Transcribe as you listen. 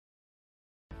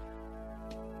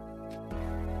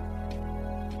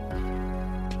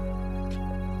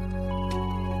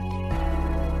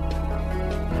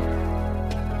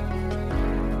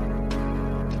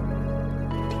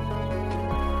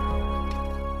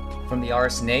From the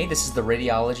RSNA, this is the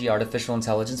Radiology Artificial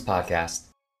Intelligence Podcast.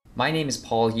 My name is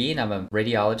Paul Yee, and I'm a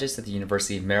radiologist at the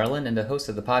University of Maryland and the host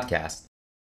of the podcast.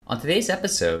 On today's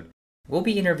episode, we'll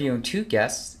be interviewing two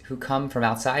guests who come from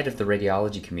outside of the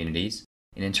radiology communities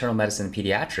in internal medicine and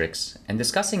pediatrics, and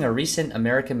discussing a recent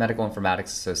American Medical Informatics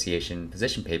Association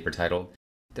position paper titled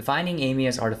Defining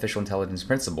AMIA's Artificial Intelligence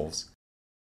Principles.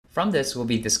 From this, we'll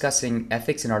be discussing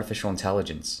ethics in artificial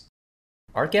intelligence.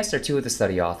 Our guests are two of the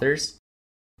study authors,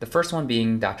 the first one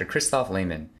being Dr. Christoph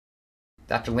Lehmann.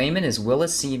 Dr. Lehmann is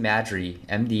Willis C. Maddrey,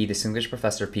 MD, Distinguished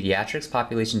Professor of Pediatrics,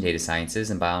 Population Data Sciences,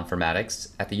 and Bioinformatics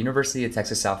at the University of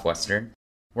Texas Southwestern,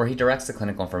 where he directs the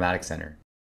Clinical Informatics Center.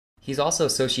 He's also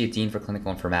Associate Dean for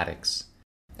Clinical Informatics.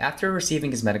 After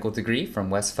receiving his medical degree from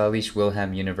Westfälische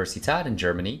Wilhelm Universität in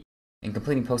Germany and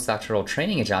completing postdoctoral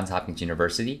training at Johns Hopkins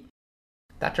University,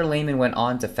 Dr. Lehmann went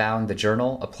on to found the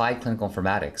journal Applied Clinical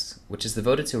Informatics, which is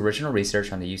devoted to original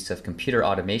research on the use of computer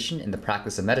automation in the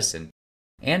practice of medicine,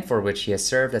 and for which he has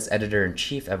served as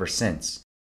editor-in-chief ever since.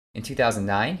 In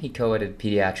 2009, he co-edited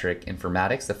Pediatric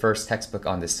Informatics, the first textbook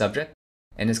on this subject,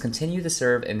 and has continued to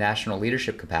serve in national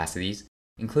leadership capacities,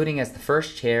 including as the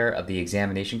first chair of the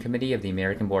Examination Committee of the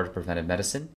American Board of Preventive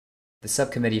Medicine, the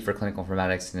Subcommittee for Clinical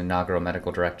Informatics and inaugural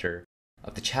medical director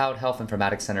of the Child Health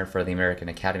Informatics Center for the American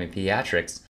Academy of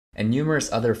Pediatrics, and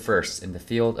numerous other firsts in the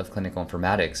field of clinical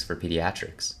informatics for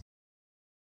pediatrics.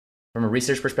 From a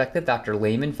research perspective, Dr.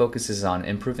 Lehmann focuses on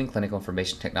improving clinical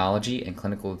information technology and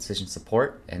clinical decision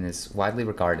support and is widely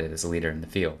regarded as a leader in the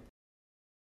field.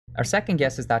 Our second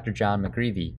guest is Dr. John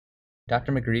McGreevey.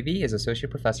 Dr. McGreevey is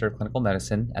Associate Professor of Clinical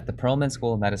Medicine at the Perelman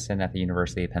School of Medicine at the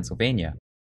University of Pennsylvania,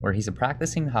 where he's a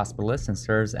practicing hospitalist and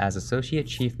serves as Associate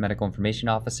Chief Medical Information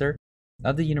Officer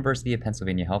of the University of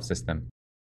Pennsylvania Health System.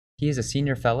 He is a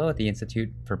Senior Fellow at the Institute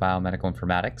for Biomedical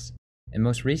Informatics, and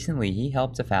most recently he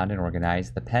helped to found and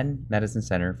organize the Penn Medicine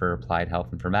Center for Applied Health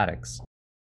Informatics.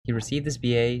 He received his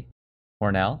BA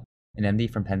Cornell, an MD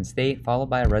from Penn State,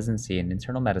 followed by a residency in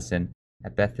internal medicine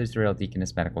at Beth Israel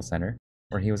Deaconess Medical Center,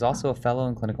 where he was also a fellow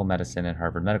in clinical medicine at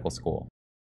Harvard Medical School.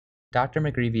 Dr.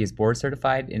 McGreevey is board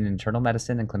certified in internal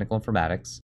medicine and clinical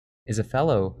informatics, is a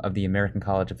fellow of the American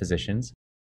College of Physicians,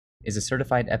 is a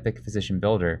certified Epic Physician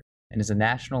Builder, and is a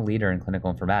national leader in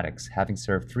clinical informatics, having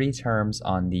served 3 terms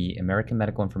on the American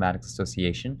Medical Informatics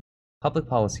Association Public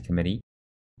Policy Committee,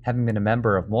 having been a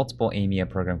member of multiple AMIA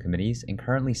program committees, and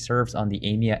currently serves on the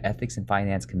AMIA Ethics and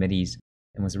Finance Committees,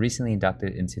 and was recently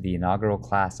inducted into the inaugural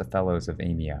class of Fellows of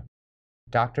AMIA.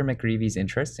 Dr. McGreevey's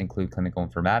interests include clinical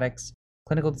informatics,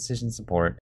 clinical decision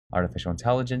support, artificial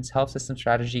intelligence, health system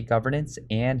strategy, governance,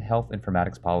 and health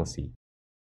informatics policy.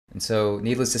 And so,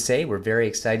 needless to say, we're very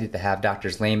excited to have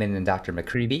Drs. Lehmann and Dr.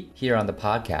 McGreevey here on the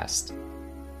podcast.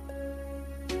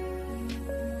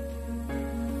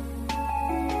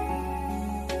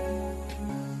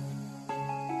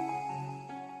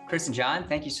 Chris and John,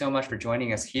 thank you so much for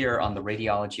joining us here on the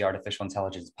Radiology Artificial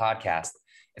Intelligence Podcast.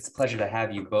 It's a pleasure to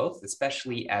have you both,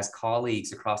 especially as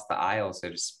colleagues across the aisle, so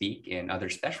to speak, in other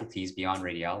specialties beyond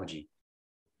radiology.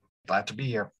 Glad to be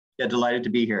here. Yeah, delighted to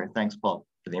be here. Thanks, Paul,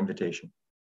 for the invitation.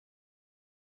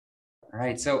 All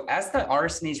right, so as the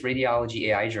RSNA's Radiology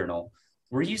AI journal,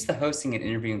 we're used to hosting and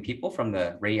interviewing people from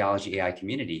the radiology AI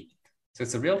community. So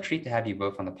it's a real treat to have you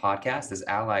both on the podcast as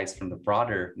allies from the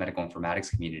broader medical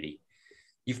informatics community.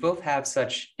 You both have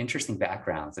such interesting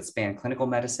backgrounds that span clinical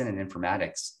medicine and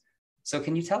informatics. So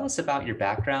can you tell us about your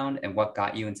background and what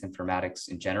got you into informatics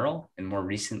in general, and more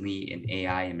recently in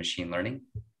AI and machine learning?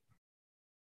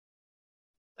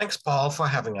 Thanks, Paul, for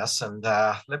having us. And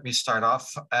let me start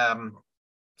off.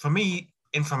 For me,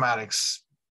 informatics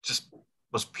just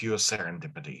was pure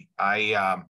serendipity.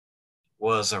 I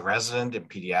was a resident in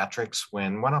pediatrics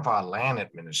when one of our LAN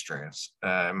administrators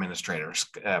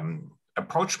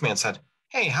approached me and said,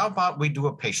 "Hey, how about we do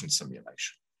a patient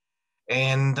simulation?"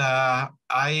 And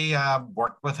I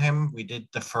worked with him. We did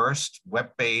the first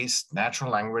web-based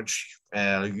natural language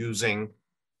using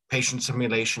patient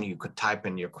simulation. You could type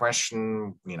in your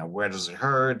question, where does it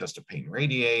hurt? Does the pain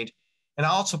radiate? And I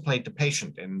also played the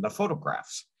patient in the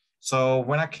photographs. So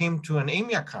when I came to an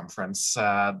AMIA conference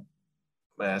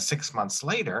 6 months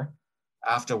later,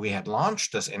 after we had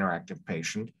launched this interactive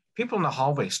patient, people in the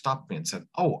hallway stopped me and said,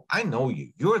 "Oh, I know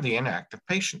you. You're the interactive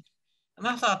patient." And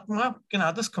I thought, well,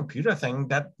 this computer thing,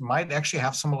 that might actually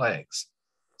have some legs.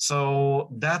 So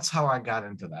that's how I got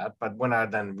into that. But when I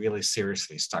then really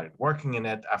seriously started working in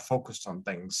it, I focused on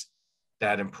things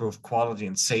that improve quality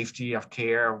and safety of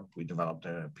care. We developed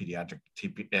a pediatric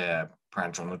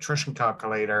parenteral nutrition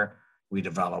calculator. We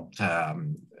developed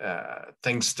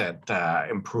things that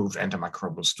improved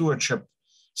antimicrobial stewardship.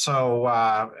 So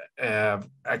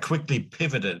I quickly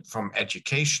pivoted from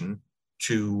education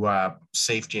to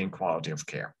safety and quality of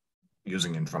care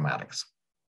using informatics.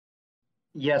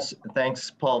 Yes, thanks,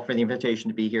 Paul, for the invitation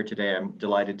to be here today. I'm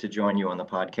delighted to join you on the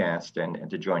podcast and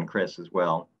to join Chris as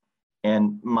well.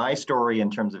 And my story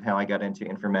in terms of how I got into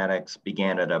informatics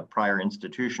began at a prior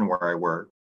institution where I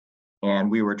worked. And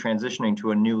we were transitioning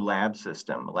to a new lab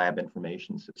system, lab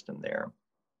information system there.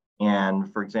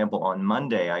 And for example, on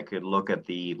Monday, I could look at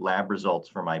the lab results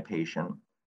for my patient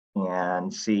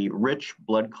and see rich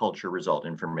blood culture result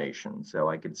information. So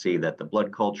I could see that the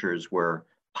blood cultures were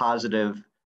positive.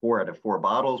 4 out of 4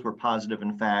 bottles were positive,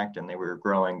 in fact, and they were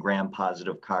growing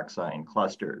gram-positive cocci in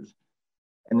clusters.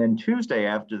 And then Tuesday,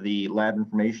 after the lab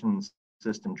information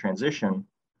system transition,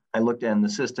 I looked and the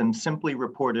system simply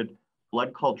reported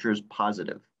blood cultures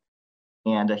positive.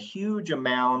 And a huge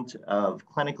amount of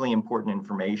clinically important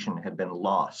information had been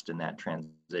lost in that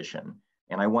transition.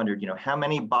 And I wondered, how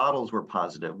many bottles were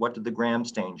positive? What did the gram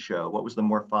stain show? What was the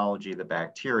morphology of the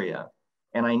bacteria?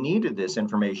 And I needed this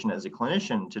information as a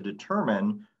clinician to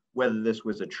determine whether this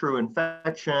was a true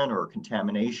infection or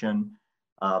contamination.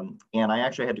 And I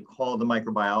actually had to call the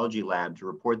microbiology lab to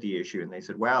report the issue. And they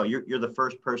said, wow, you're the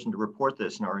first person to report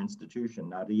this in our institution.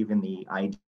 Not even the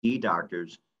ID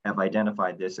doctors have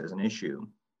identified this as an issue.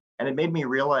 And it made me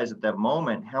realize at that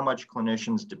moment how much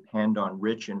clinicians depend on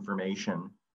rich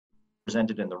information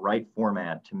presented in the right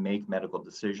format to make medical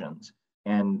decisions.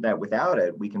 And that without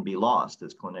it, we can be lost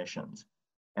as clinicians.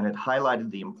 And it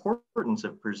highlighted the importance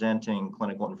of presenting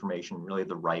clinical information really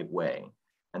the right way.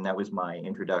 And that was my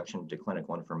introduction to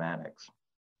clinical informatics.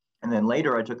 And then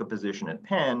later I took a position at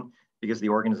Penn because the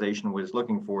organization was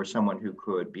looking for someone who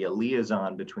could be a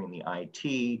liaison between the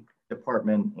IT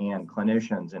department and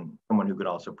clinicians and someone who could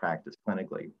also practice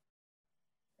clinically.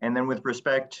 And then with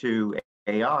respect to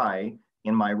AI,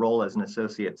 in my role as an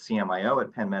associate CMIO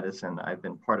at Penn Medicine, I've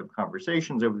been part of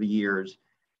conversations over the years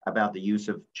about the use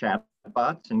of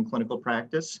chatbots in clinical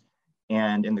practice.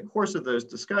 And in the course of those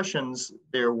discussions,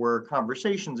 there were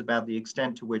conversations about the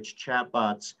extent to which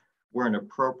chatbots were an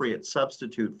appropriate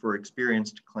substitute for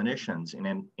experienced clinicians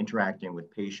in interacting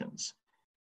with patients.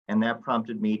 And that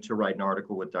prompted me to write an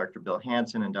article with Dr. Bill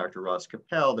Hansen and Dr. Ross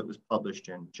Capel that was published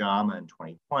in JAMA in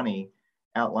 2020,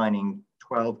 outlining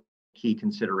 12 key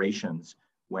considerations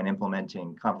when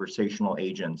implementing conversational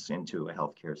agents into a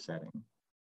healthcare setting.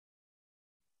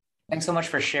 Thanks so much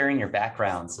for sharing your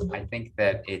backgrounds. I think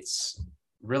that it's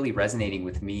really resonating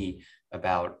with me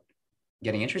about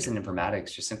getting interested in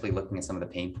informatics, just simply looking at some of the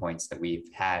pain points that we've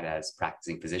had as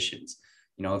practicing physicians.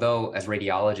 Although as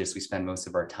radiologists, we spend most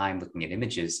of our time looking at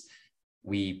images,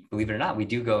 we, believe it or not, we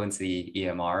do go into the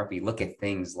EMR, we look at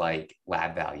things like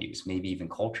lab values, maybe even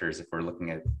cultures if we're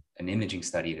looking at an imaging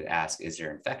study that asks, is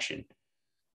there infection?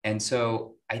 And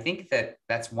so I think that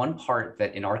that's one part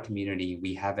that in our community,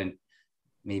 we haven't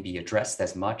maybe addressed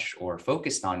as much or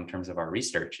focused on in terms of our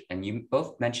research. And you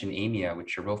both mentioned AMIA,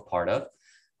 which you're both part of.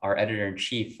 Our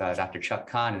editor-in-chief, Dr. Chuck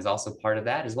Kahn, is also part of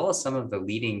that, as well as some of the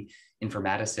leading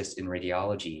informaticists in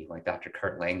radiology, like Dr.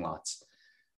 Kurt Langlotz.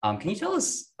 Can you tell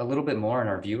us a little bit more on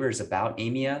our viewers about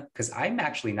AMIA? Because I'm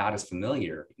actually not as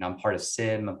familiar. I'm part of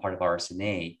SIM, I'm part of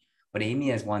RSNA, but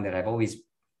AMIA is one that I've always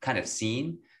kind of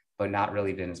seen, but not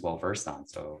really been as well versed on.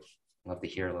 So I'd love to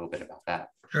hear a little bit about that.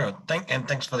 Sure,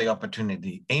 thanks for the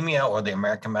opportunity. AMIA, or the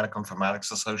American Medical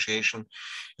Informatics Association,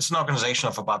 is an organization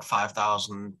of about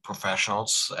 5,000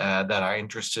 professionals that are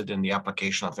interested in the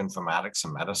application of informatics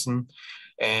in medicine.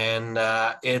 And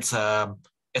it's a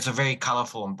very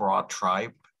colorful and broad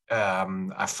tribe.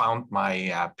 I found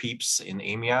my peeps in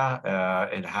AMIA.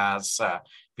 It has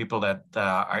people that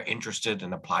are interested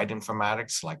in applied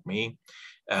informatics like me.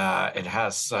 It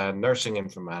has nursing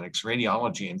informatics,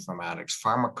 radiology informatics,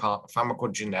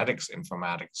 pharmacogenetics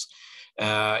informatics.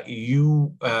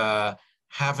 You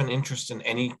have an interest in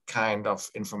any kind of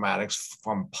informatics,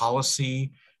 from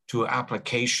policy to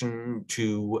application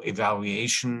to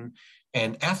evaluation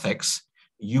and ethics,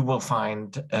 you will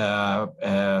find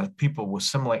people with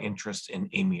similar interest in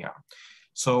AMIA.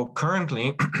 So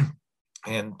currently,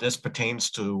 and this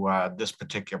pertains to this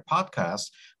particular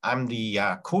podcast, I'm the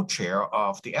co-chair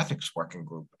of the ethics working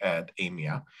group at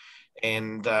AMIA.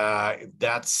 And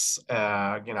that's,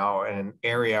 an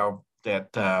area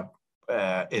that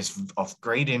is of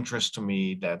great interest to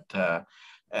me, that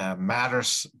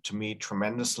matters to me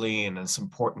tremendously, and it's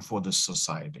important for the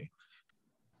society.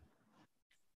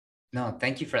 No,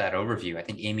 thank you for that overview. I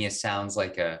think AMIA sounds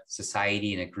like a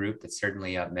society and a group that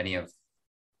certainly many of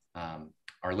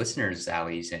our listeners'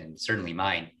 alleys, and certainly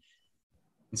mine.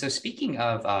 And so speaking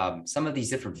of some of these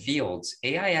different fields,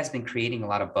 AI has been creating a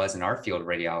lot of buzz in our field of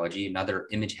radiology and other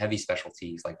image-heavy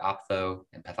specialties like ophtho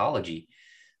and pathology.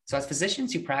 So as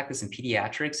physicians who practice in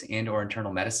pediatrics and or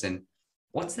internal medicine,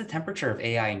 what's the temperature of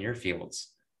AI in your fields?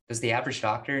 Does the average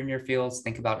doctor in your fields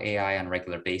think about AI on a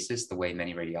regular basis the way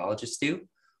many radiologists do?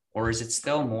 Or is it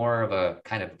still more of a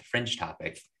kind of fringe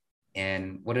topic?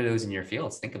 And what do those in your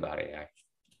fields think about AI?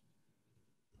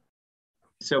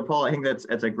 So, Paul, I think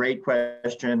that's a great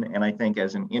question. And I think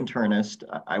as an internist,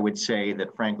 I would say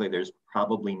that frankly, there's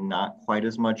probably not quite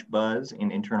as much buzz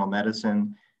in internal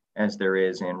medicine as there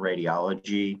is in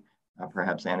radiology,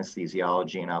 perhaps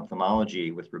anesthesiology and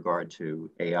ophthalmology with regard to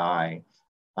AI.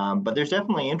 But there's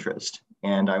definitely interest.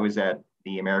 And I was at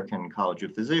the American College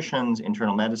of Physicians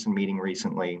internal medicine meeting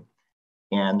recently,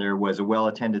 and there was a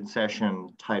well-attended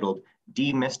session titled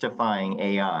Demystifying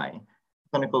AI,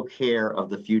 Clinical Care of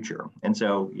the Future. And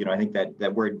so, I think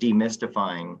that word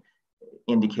demystifying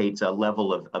indicates a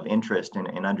level of interest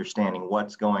in understanding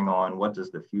what's going on, what does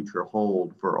the future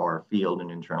hold for our field in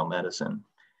internal medicine.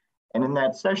 And in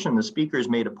that session, the speakers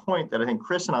made a point that I think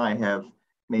Chris and I have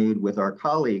made with our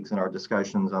colleagues in our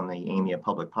discussions on the AMIA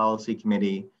Public Policy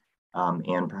Committee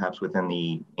and perhaps within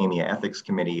the AMIA Ethics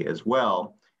Committee as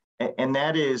well. And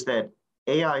that is that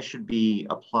AI should be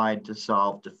applied to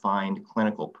solve defined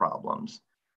clinical problems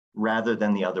rather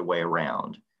than the other way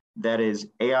around. That is,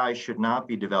 AI should not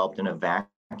be developed in a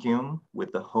vacuum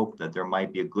with the hope that there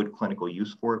might be a good clinical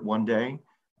use for it one day.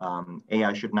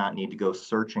 AI should not need to go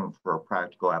searching for a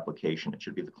practical application. It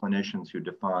should be the clinicians who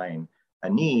define a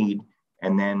need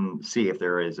and then see if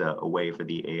there is a way for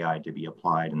the AI to be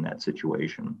applied in that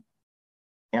situation.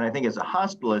 And I think as a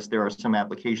hospitalist, there are some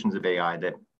applications of AI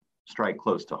that strike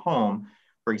close to home.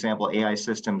 For example, AI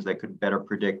systems that could better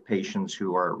predict patients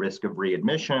who are at risk of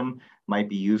readmission might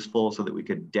be useful so that we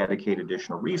could dedicate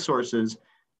additional resources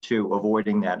to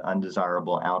avoiding that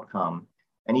undesirable outcome.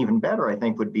 And even better, I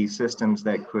think, would be systems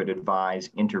that could advise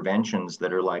interventions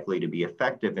that are likely to be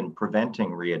effective in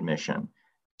preventing readmission,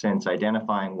 since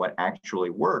identifying what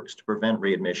actually works to prevent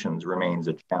readmissions remains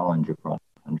a challenge across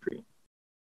the country.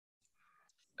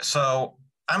 So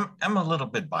I'm a little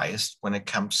bit biased when it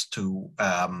comes to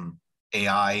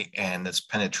AI and its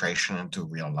penetration into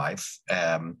real life.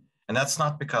 And that's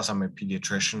not because I'm a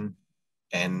pediatrician,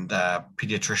 and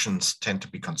pediatricians tend to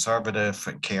be conservative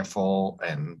and careful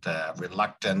and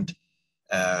reluctant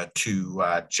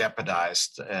to jeopardize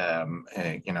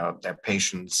their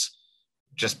patients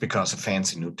just because a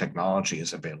fancy new technology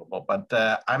is available. But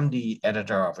I'm the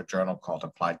editor of a journal called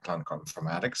Applied Clinical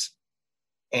Informatics.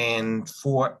 And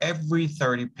for every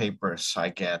 30 papers I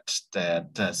get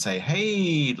that say,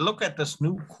 hey, look at this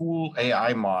new cool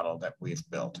AI model that we've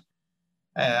built,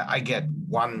 I get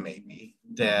one maybe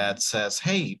that says,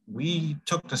 hey, we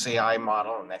took this AI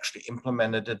model and actually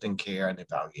implemented it in care and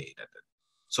evaluated it.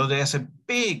 So there's a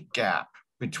big gap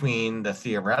between the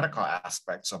theoretical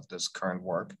aspects of this current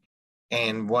work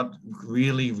and what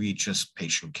really reaches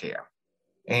patient care.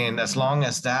 And as long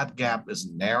as that gap is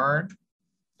narrowed,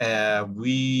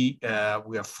 we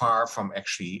are far from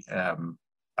actually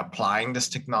applying this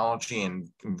technology and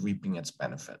reaping its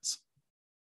benefits.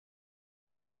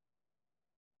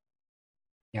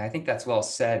 Yeah, I think that's well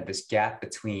said. This gap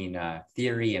between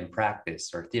theory and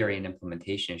practice, or theory and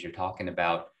implementation, as you're talking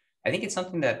about, I think it's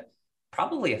something that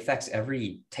probably affects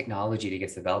every technology that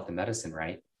gets developed in medicine,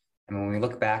 right? And when we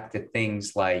look back to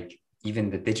things like even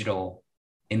the digital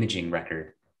imaging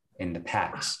record in the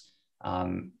PACS,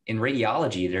 in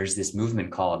radiology, there's this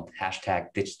movement called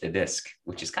 #DitchTheDisc,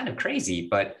 which is kind of crazy,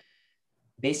 but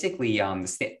basically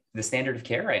the standard of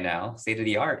care right now, state of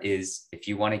the art, is if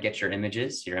you want to get your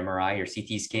images, your MRI, your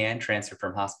CT scan transferred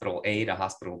from hospital A to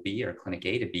hospital B or clinic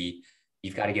A to B,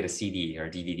 you've got to get a CD or a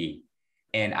DVD.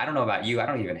 And I don't know about you, I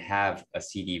don't even have a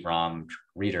CD-ROM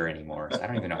reader anymore, so I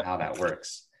don't even know how that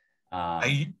works.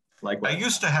 I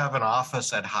used to have an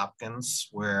office at Hopkins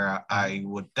where I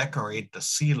would decorate the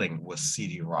ceiling with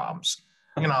CD-ROMs.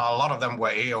 A lot of them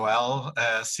were AOL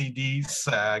CDs,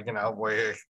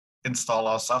 where install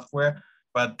our software,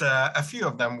 but a few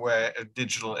of them were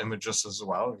digital images as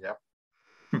well.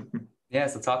 Yeah. Yeah.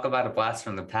 So talk about a blast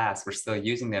from the past. We're still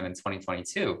using them in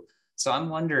 2022. So I'm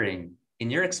wondering, in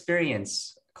your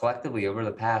experience collectively over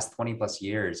the past 20 plus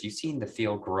years, you've seen the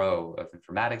field grow of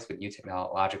informatics with new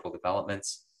technological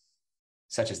developments,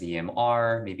 such as the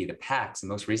EMR, maybe the PACS, and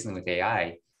most recently with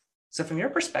AI. So from your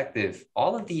perspective,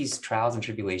 all of these trials and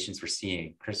tribulations we're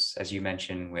seeing, Chris, as you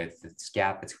mentioned, with this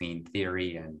gap between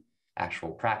theory and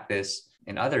actual practice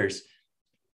and others,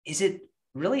 is it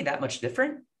really that much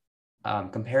different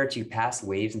compared to past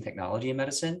waves in technology in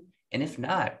medicine? And if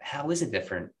not, how is it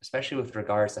different, especially with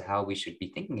regards to how we should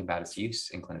be thinking about its use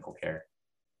in clinical care?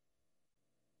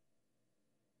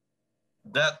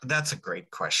 That's a great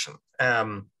question.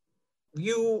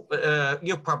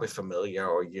 You're probably familiar,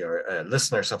 or your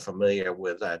listeners are familiar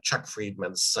with Chuck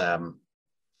Friedman's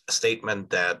statement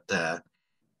that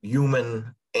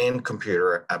human and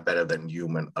computer are better than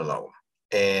human alone.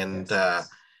 And Yes.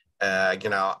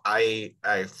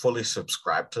 I fully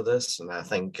subscribe to this, and I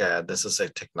think this is a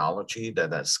technology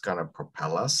that's going to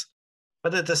propel us.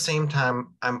 But at the same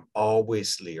time, I'm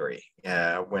always leery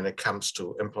when it comes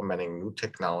to implementing new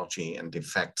technology and the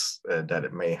effects that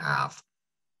it may have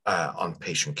on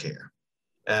patient care.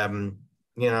 Um,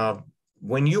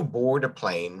 when you board a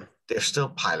plane, there's still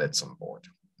pilots on board,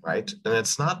 right? And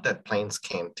it's not that planes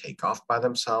can't take off by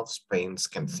themselves, planes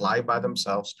can fly by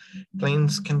themselves,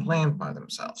 planes can land by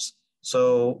themselves.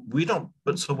 So we don't,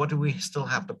 but so what do we still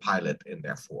have the pilot in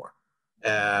there for?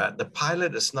 The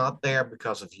pilot is not there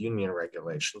because of union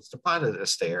regulations. The pilot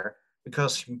is there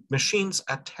because machines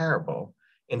are terrible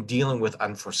in dealing with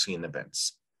unforeseen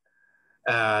events.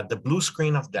 The blue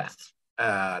screen of death,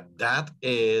 that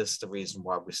is the reason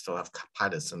why we still have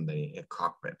pilots in the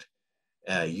cockpit.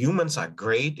 Humans are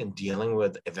great in dealing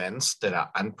with events that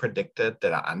are unpredicted,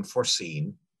 that are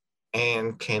unforeseen,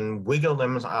 and can wiggle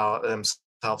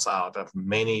themselves out of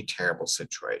many terrible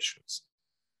situations.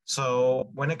 So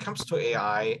when it comes to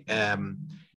AI,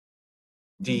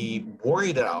 the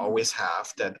worry that I always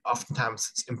have that oftentimes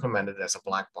it's implemented as a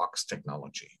black box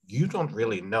technology. You don't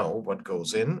really know what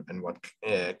goes in and what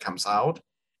comes out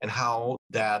and how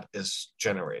that is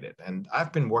generated. And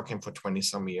I've been working for 20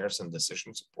 some years in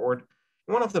decision support.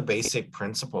 One of the basic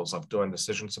principles of doing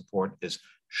decision support is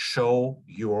show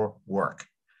your work.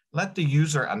 Let the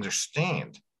user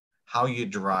understand how you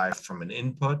derive from an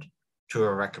input to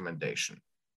a recommendation.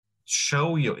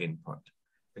 Show your input,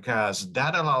 because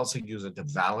that allows the user to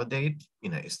validate,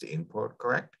 is the input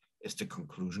correct? Is the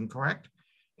conclusion correct?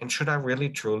 And should I really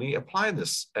truly apply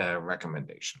this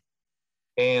recommendation?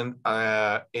 And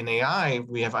in AI,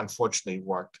 we have unfortunately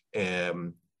worked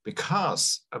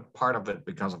because a part of it,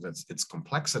 because of its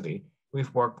complexity,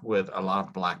 we've worked with a lot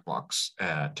of black box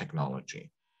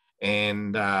technology.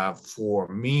 And for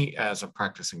me as a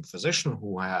practicing physician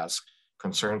who has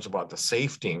concerns about the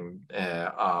safety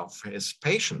of his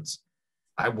patients,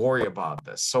 I worry about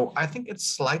this. So I think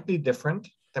it's slightly different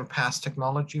than past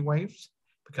technology waves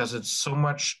because it's so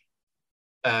much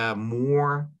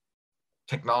more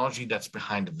technology that's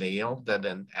behind the veil that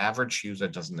an average user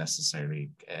doesn't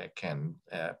necessarily can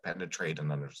penetrate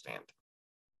and understand.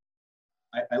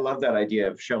 I love that idea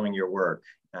of showing your work.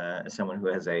 As someone who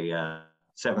has a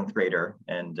seventh grader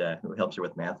and who helps her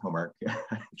with math homework,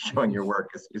 showing your work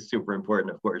is super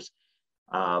important, of course.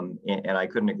 And I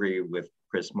couldn't agree with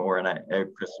Chris more. And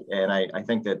I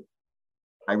think that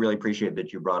I really appreciate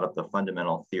that you brought up the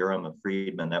fundamental theorem of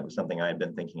Friedman. That was something I had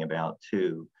been thinking about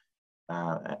too.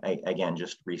 Again,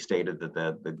 just restated that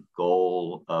the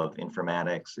goal of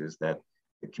informatics is that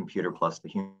the computer plus the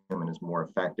human is more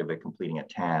effective at completing a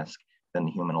task than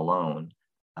the human alone.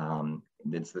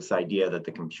 It's this idea that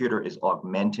the computer is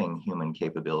augmenting human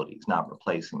capabilities, not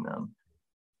replacing them.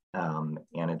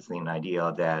 And it's an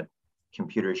idea that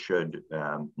computers should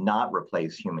not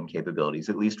replace human capabilities,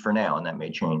 at least for now, and that may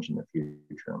change in the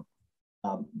future.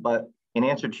 But in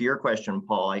answer to your question,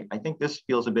 Paul, I think this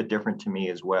feels a bit different to me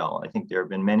as well. I think there have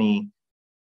been many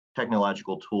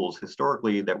technological tools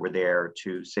historically that were there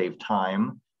to save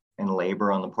time and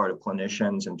labor on the part of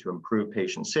clinicians and to improve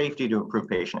patient safety, to improve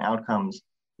patient outcomes.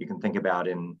 You can think about,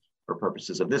 for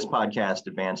purposes of this podcast,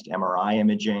 advanced MRI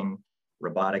imaging,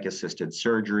 robotic-assisted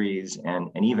surgeries,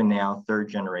 and even now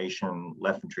third-generation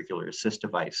left ventricular assist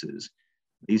devices.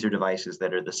 These are devices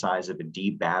that are the size of a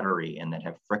D battery and that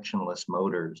have frictionless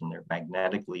motors, and they're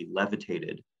magnetically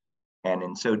levitated. And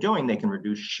in so doing, they can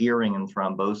reduce shearing and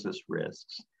thrombosis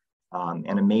risks.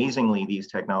 And amazingly,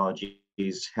 these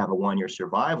technologies have a one-year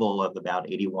survival of about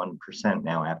 81%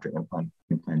 now after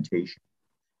implantation.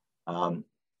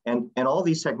 And all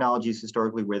these technologies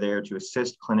historically were there to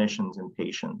assist clinicians and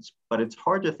patients, but it's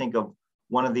hard to think of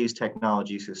one of these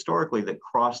technologies historically that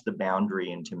crossed the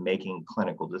boundary into making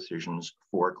clinical decisions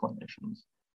for clinicians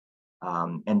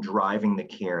and driving the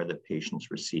care that patients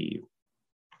receive.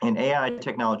 And AI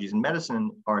technologies in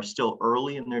medicine are still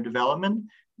early in their development,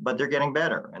 but they're getting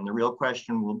better. And the real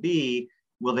question will be,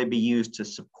 will they be used to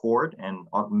support and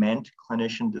augment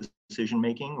clinician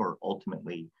decision-making or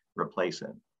ultimately replace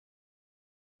it?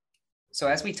 So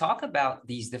as we talk about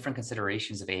these different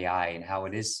considerations of AI and how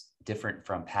it is different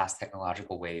from past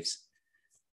technological waves,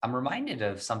 I'm reminded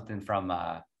of something from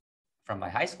my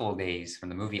high school days from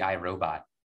the movie I, Robot.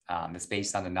 that's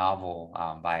based on the novel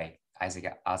by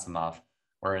Isaac Asimov,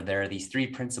 where there are these three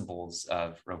principles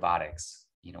of robotics.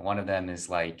 One of them is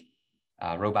like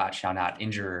robots shall not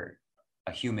injure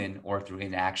a human or through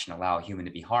inaction allow a human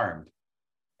to be harmed.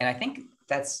 And I think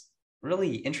that's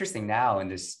really interesting now in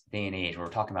this day and age where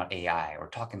we're talking about AI, we're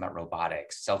talking about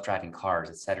robotics, self-driving cars,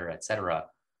 et cetera, et cetera.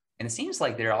 And it seems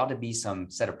like there ought to be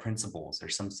some set of principles or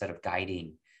some set of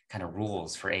guiding kind of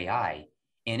rules for AI.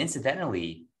 And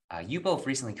incidentally, you both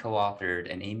recently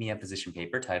co-authored an AMIA position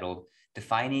paper titled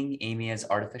Defining AMIA's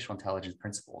Artificial Intelligence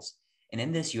Principles. And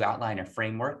in this, you outline a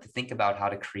framework to think about how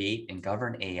to create and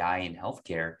govern AI in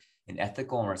healthcare in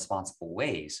ethical and responsible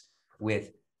ways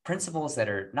with principles that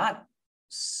are not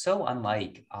so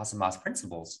unlike Asimov's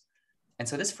principles. And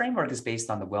so this framework is based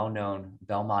on the well-known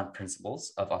Lehmann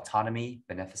principles of autonomy,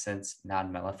 beneficence,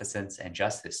 non-maleficence, and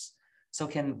justice. So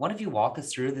can one of you walk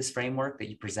us through this framework that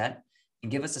you present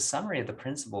and give us a summary of the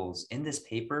principles in this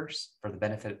paper for the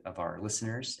benefit of our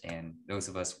listeners and those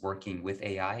of us working with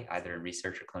AI, either in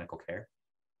research or clinical care?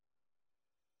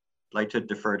 I'd like to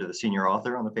defer to the senior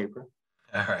author on the paper.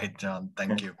 All right, John,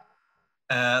 thank you.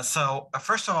 So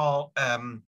first of all,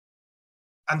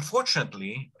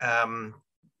 unfortunately,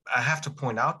 I have to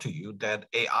point out to you that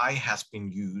AI has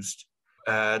been used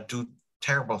to do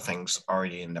terrible things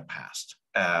already in the past.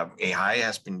 AI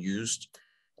has been used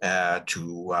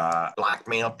to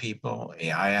blackmail people.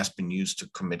 AI has been used to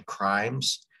commit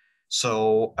crimes.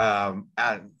 So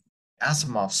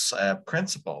Asimov's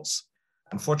principles,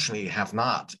 unfortunately, have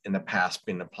not in the past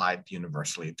been applied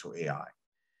universally to AI.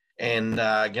 And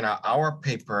our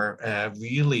paper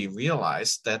really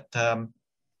realized that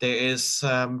there is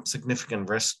significant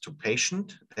risk to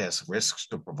patient, there's risks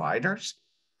to providers,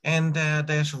 and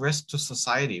there's risk to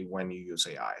society when you use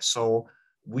AI. So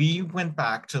we went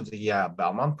back to the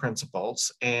Lehmann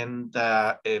principles and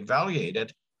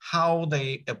evaluated how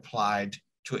they applied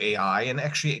to AI and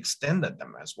actually extended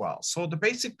them as well. So the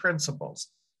basic principles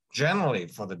generally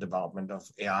for the development of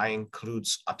AI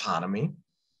includes autonomy.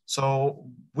 So,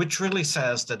 which really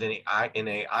says that an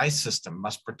AI system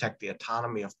must protect the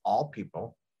autonomy of all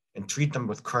people and treat them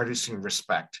with courtesy and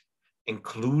respect,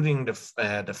 including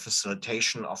the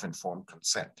facilitation of informed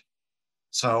consent.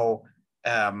 So,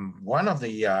 one of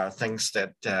the things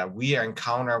that we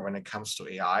encounter when it comes to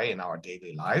AI in our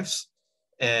daily lives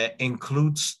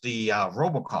includes the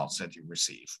robocalls that you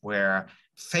receive, where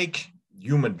fake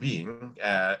human being,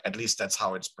 at least that's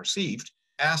how it's perceived,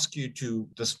 ask you to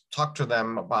just talk to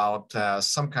them about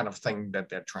some kind of thing that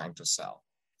they're trying to sell.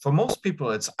 For most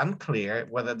people, it's unclear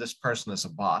whether this person is a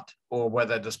bot or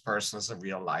whether this person is a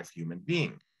real life human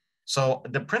being. So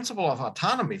the principle of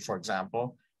autonomy, for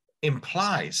example,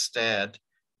 implies that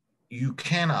you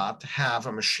cannot have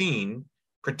a machine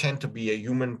pretend to be a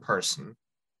human person.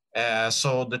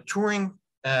 So the Turing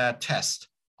test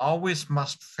always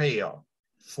must fail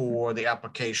for the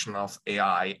application of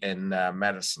AI in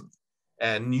medicine.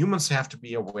 And humans have to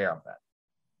be aware of that.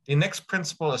 The next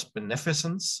principle is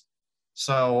beneficence.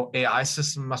 So AI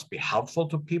systems must be helpful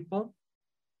to people,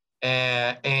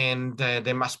 and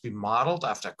they must be modeled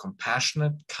after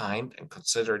compassionate, kind, and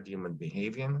considerate human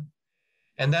behavior.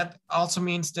 And that also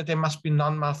means that there must be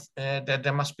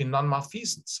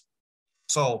non-malfeasance.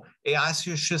 So AI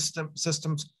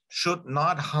systems should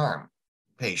not harm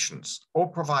patients or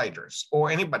providers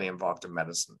or anybody involved in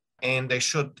medicine. And they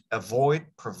should avoid,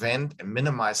 prevent, and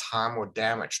minimize harm or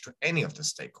damage to any of the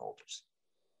stakeholders.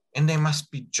 And they must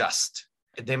be just.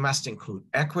 They must include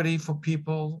equity for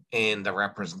people in the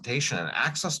representation and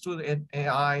access to the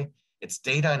AI, its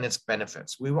data, and its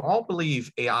benefits. We all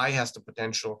believe AI has the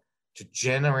potential to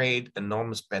generate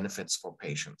enormous benefits for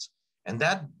patients. And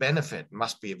that benefit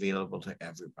must be available to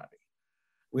everybody.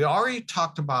 We already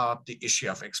talked about the issue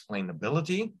of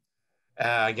explainability,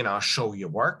 show your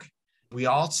work. We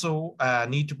also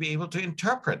need to be able to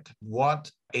interpret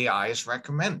what AI is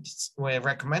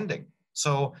recommending.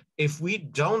 So if we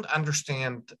don't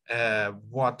understand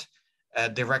what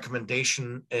the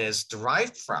recommendation is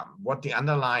derived from, what the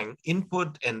underlying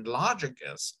input and logic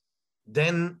is,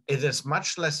 then it is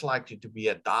much less likely to be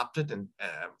adopted and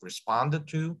responded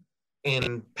to,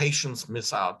 and patients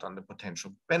miss out on the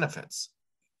potential benefits.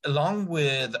 Along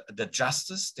with the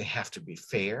justice, they have to be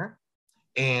fair.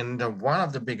 And one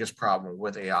of the biggest problems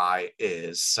with AI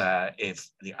is if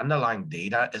the underlying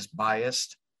data is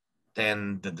biased,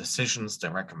 then the decisions, the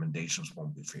recommendations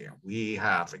won't be fair. We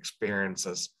have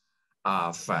experiences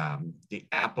of the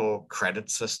Apple credit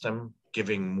system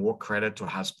giving more credit to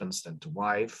husbands than to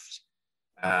wives,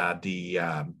 the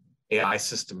AI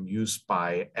system used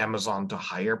by Amazon to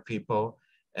hire people,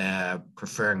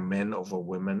 preferring men over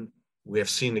women, We have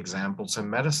seen examples in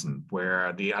medicine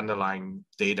where the underlying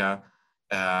data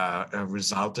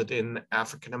resulted in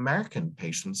African-American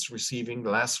patients receiving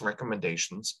less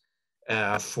recommendations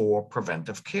for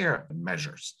preventive care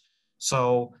measures.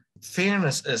 So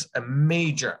fairness is a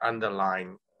major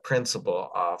underlying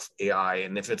principle of AI.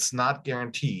 And if it's not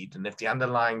guaranteed, and if the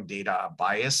underlying data are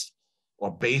biased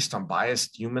or based on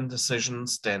biased human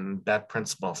decisions, then that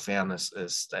principle of fairness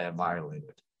is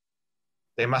violated.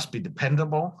 They must be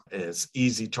dependable, it's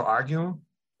easy to argue,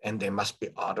 and they must be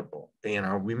audible.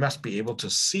 We must be able to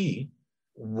see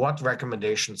what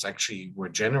recommendations actually were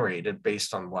generated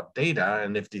based on what data,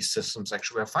 and if these systems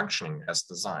actually are functioning as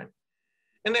designed.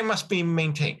 And they must be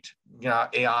maintained.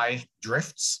 AI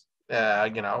drifts.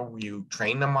 You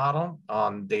train the model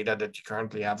on data that you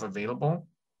currently have available.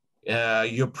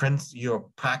 Your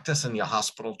practice in your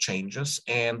hospital changes,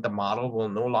 and the model will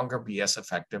no longer be as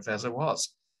effective as it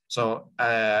was. So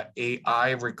AI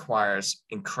requires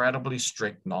incredibly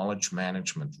strict knowledge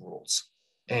management rules.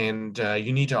 And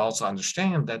you need to also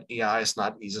understand that AI is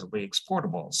not easily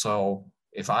exportable. So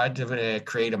if I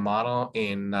create a model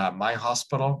in my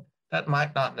hospital, that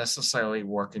might not necessarily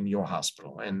work in your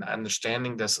hospital. And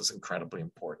understanding this is incredibly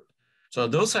important. So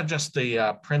those are just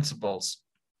the principles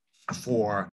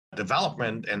for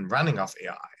development and running of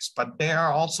AIs. But there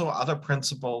are also other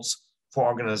principles for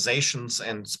organizations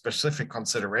and specific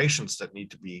considerations that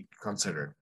need to be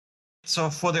considered. So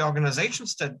for the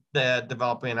organizations that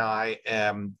develop AI,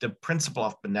 the principle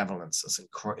of benevolence is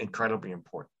incredibly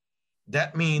important.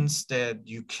 That means that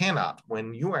you cannot,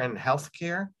 when you are in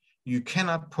healthcare, you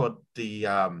cannot put the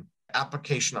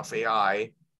application of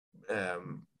AI,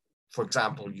 for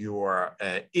example, your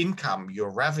income,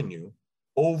 your revenue,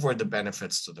 over the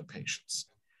benefits to the patients.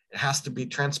 It has to be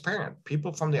transparent.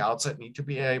 People from the outside need to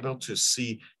be able to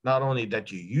see not only that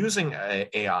you're using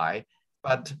AI,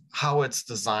 but how it's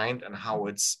designed and how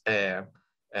it's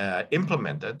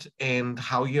implemented, and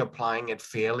how you're applying it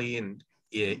fairly and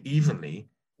evenly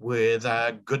with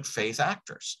good faith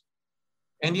actors.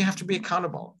 And you have to be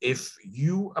accountable. If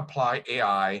you apply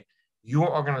AI,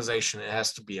 your organization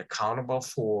has to be accountable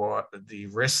for the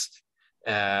risk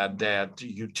that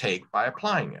you take by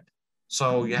applying it.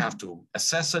 So you have to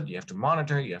assess it, you have to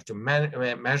monitor, you have to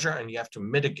measure, and you have to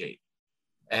mitigate.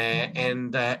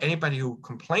 And anybody who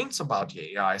complains about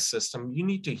the AI system, you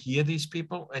need to hear these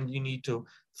people, and you need to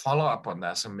follow up on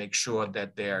this and make sure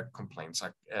that their complaints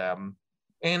are.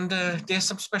 There's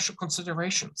some special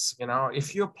considerations.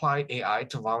 If you apply AI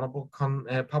to vulnerable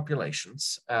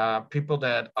populations, people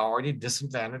that are already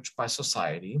disadvantaged by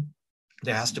society,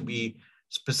 there has to be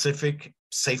specific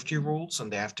safety rules, and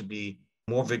there have to be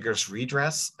more vigorous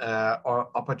redress or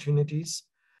opportunities.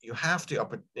 You have the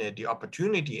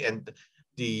opportunity and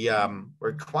the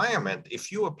requirement.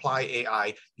 If you apply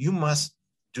AI, you must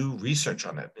do research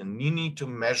on it, and you need to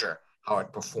measure how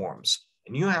it performs.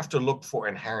 And you have to look for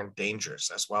inherent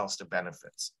dangers as well as the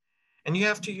benefits. And you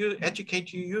have to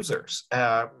educate your users.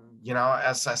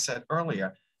 As I said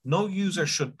earlier, no user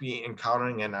should be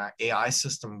encountering an AI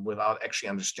system without actually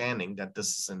understanding that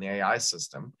this is an AI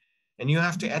system. And you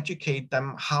have to educate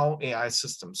them how AI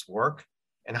systems work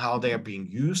and how they are being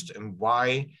used, and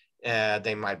why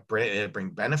they might bring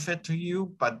benefit to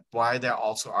you, but why there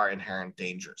also are inherent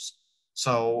dangers.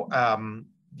 So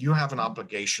you have an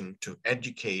obligation to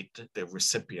educate the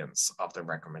recipients of the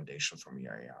recommendation from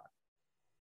your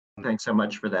AI. Thanks so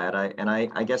much for that.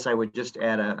 I guess I would just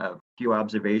add a few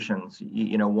observations.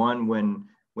 One,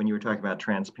 when you were talking about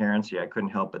transparency, I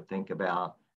couldn't help but think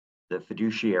about the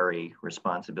fiduciary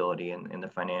responsibility in the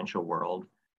financial world,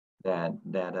 that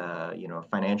a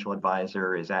financial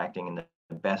advisor is acting in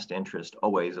the best interest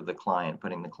always of the client,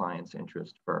 putting the client's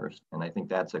interest first. And I think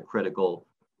that's a critical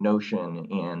notion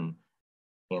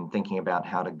in thinking about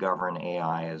how to govern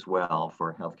AI as well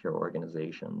for healthcare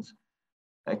organizations.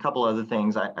 A couple other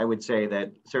things. I would say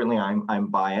that certainly I'm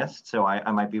biased, so I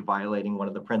might be violating one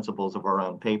of the principles of our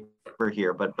own paper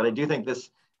here, but I do think this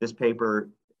paper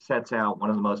sets out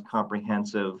one of the most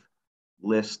comprehensive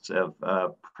lists of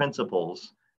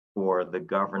principles for the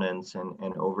governance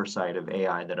and oversight of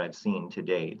AI that I've seen to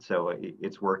date. So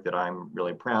it's work that I'm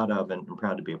really proud of and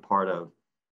proud to be a part of,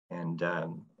 and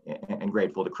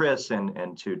grateful to Chris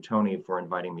and to Tony for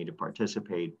inviting me to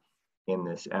participate in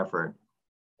this effort.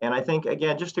 And I think,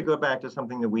 again, just to go back to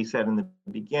something that we said in the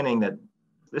beginning, that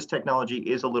this technology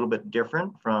is a little bit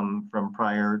different from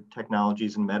prior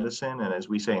technologies in medicine. And as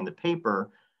we say in the paper,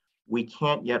 we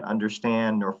can't yet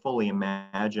understand nor fully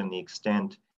imagine the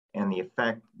extent and the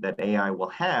effect that AI will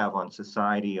have on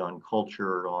society, on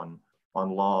culture, on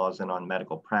laws, and on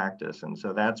medical practice. And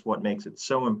so that's what makes it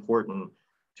so important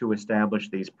to establish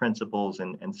these principles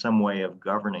and some way of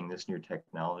governing this new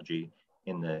technology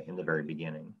in the very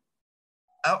beginning.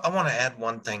 I want to add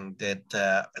one thing that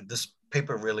this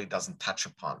paper really doesn't touch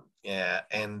upon,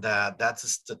 and that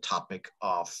is the topic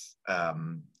of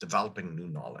developing new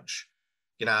knowledge.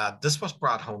 This was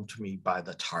brought home to me by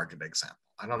the Target example.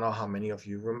 I don't know how many of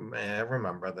you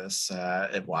remember this.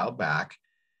 A while back,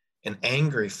 an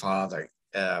angry father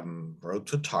wrote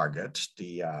to Target,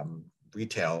 the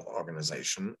retail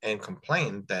organization, and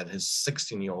complained that his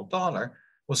 16-year-old daughter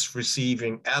was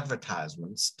receiving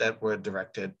advertisements that were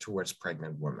directed towards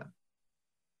pregnant women.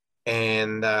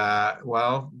 And a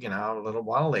little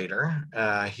while later,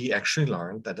 he actually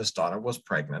learned that his daughter was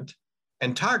pregnant,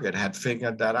 and Target had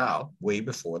figured that out way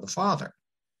before the father.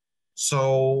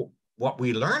 So what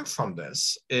we learned from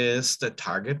this is that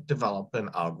Target developed an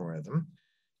algorithm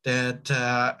that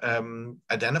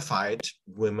identified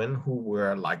women who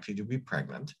were likely to be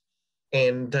pregnant.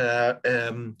 And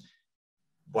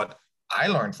what I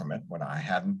learned from it, what I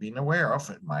hadn't been aware of,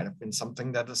 it might have been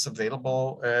something that is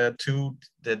available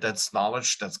that's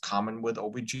knowledge that's common with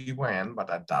OBGYN, but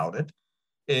I doubt it,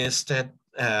 is that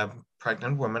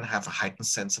pregnant women have a heightened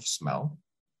sense of smell,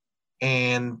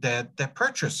 and that their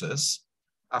purchases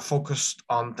are focused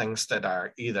on things that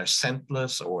are either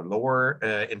scentless or lower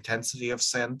intensity of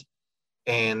scent,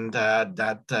 and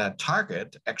that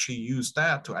Target actually used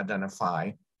that to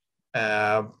identify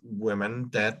women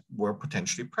that were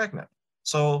potentially pregnant.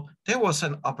 So there was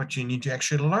an opportunity to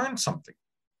actually learn something.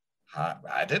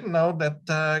 I didn't know that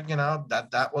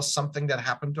that was something that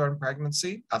happened during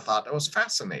pregnancy. I thought it was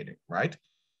fascinating, right?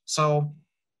 So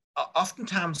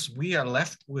oftentimes we are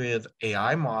left with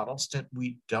AI models that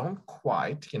we don't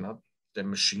quite, the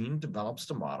machine develops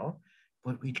the model,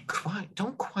 but we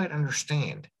don't quite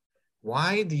understand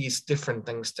why these different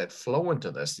things that flow into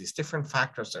this, these different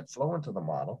factors that flow into the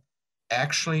model,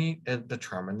 actually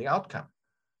determine the outcome.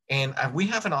 And we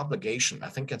have an obligation. I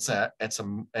think it's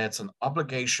an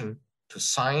obligation to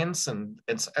science, and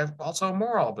it's also a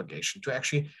moral obligation to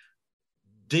actually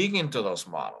dig into those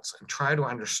models and try to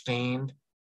understand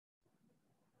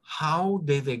how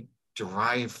they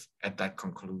derive at that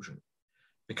conclusion,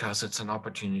 because it's an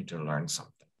opportunity to learn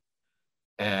something.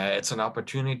 It's an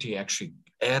opportunity to actually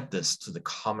add this to the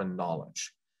common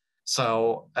knowledge.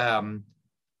 So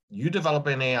you develop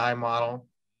an AI model.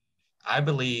 I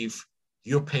believe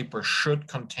your paper should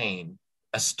contain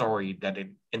a story that it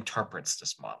interprets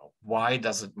this model. Why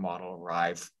does it model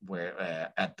arrive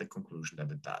at the conclusion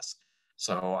that it does?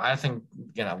 So I think,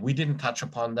 we didn't touch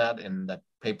upon that in the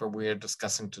paper we're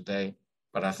discussing today,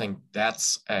 but I think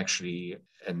that's actually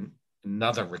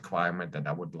another requirement that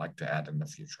I would like to add in the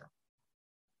future.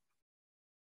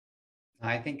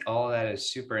 I think all of that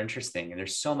is super interesting, and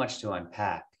there's so much to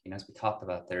unpack. As we talked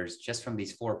about, there's just from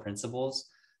these 4 principles,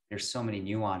 there's so many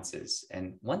nuances.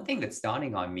 And one thing that's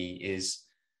dawning on me is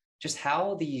just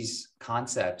how these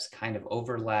concepts kind of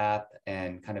overlap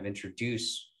and kind of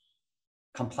introduce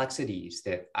complexities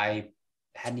that I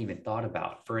hadn't even thought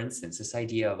about. For instance, this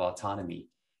idea of autonomy.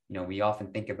 We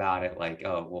often think about it like,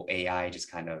 oh, well, AI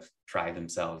just kind of drive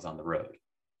themselves on the road.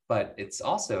 But it's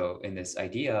also in this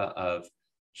idea of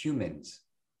humans,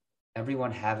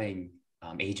 everyone having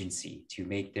agency to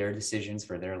make their decisions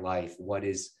for their life. What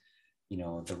is,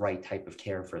 the right type of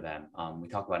care for them? We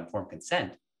talk about informed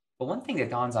consent, but one thing that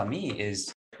dawns on me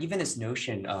is even this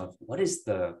notion of what is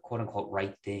the quote unquote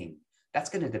right thing. That's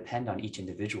going to depend on each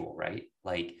individual, right?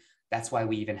 Like that's why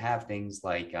we even have things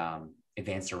like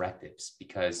advanced directives,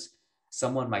 because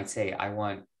someone might say,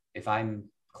 if I'm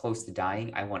close to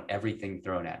dying, I want everything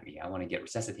thrown at me. I want to get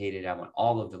resuscitated. I want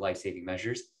all of the life-saving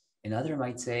measures. Another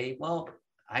might say, well,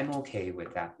 I'm okay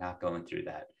with that, not going through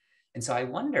that. And so I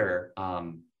wonder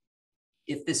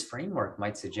if this framework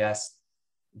might suggest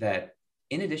that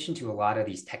in addition to a lot of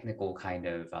these technical kind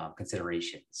of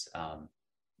considerations,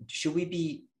 should we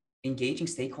be engaging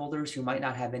stakeholders who might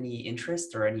not have any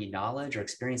interest or any knowledge or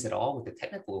experience at all with the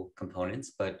technical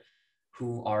components, but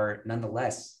who are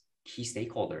nonetheless key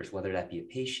stakeholders, whether that be a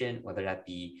patient, whether that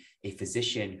be a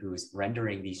physician who's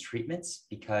rendering these treatments?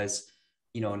 Because,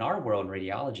 in our world in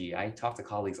radiology, I talk to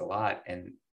colleagues a lot,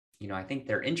 and, I think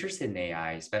they're interested in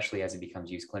AI, especially as it becomes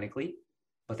used clinically,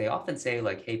 but they often say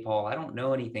like, hey, Paul, I don't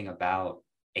know anything about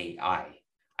AI.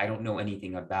 I don't know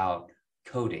anything about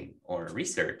coding or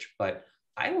research, but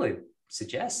I would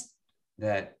suggest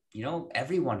that,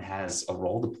 everyone has a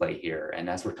role to play here. And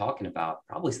as we're talking about,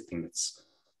 probably something that's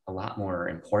a lot more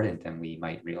important than we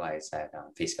might realize at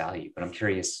face value. But I'm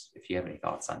curious if you have any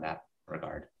thoughts on that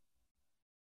regard.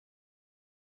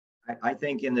 I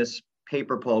think in this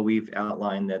paper, Paul, we've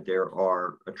outlined that there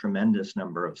are a tremendous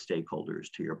number of stakeholders,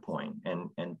 to your point,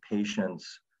 and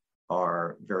patients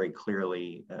are very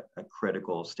clearly a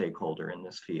critical stakeholder in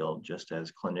this field, just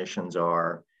as clinicians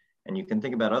are. And you can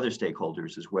think about other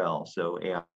stakeholders as well. So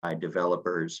AI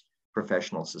developers,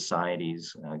 professional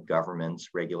societies, governments,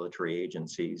 regulatory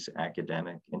agencies,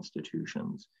 academic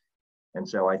institutions. And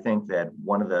so I think that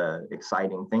one of the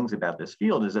exciting things about this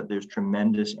field is that there's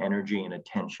tremendous energy and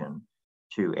attention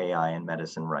to AI in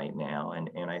medicine right now.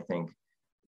 And I think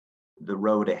the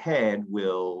road ahead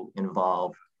will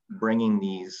involve bringing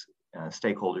these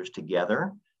stakeholders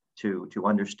together to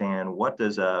understand what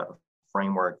does a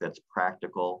framework that's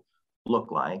practical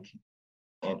look like,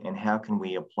 and how can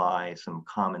we apply some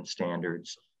common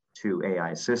standards to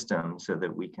AI systems so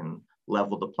that we can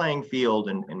level the playing field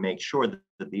and make sure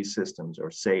that these systems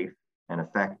are safe and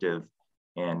effective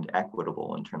and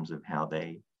equitable in terms of how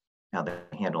they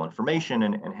handle information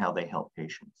and how they help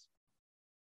patients.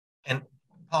 And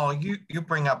Paul, you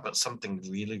bring up something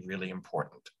really, really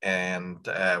important. And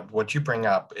what you bring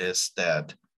up is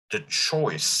that the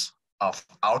choice of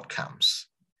outcomes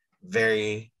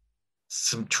vary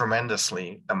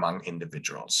tremendously among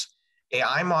individuals.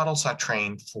 AI models are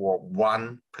trained for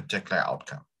one particular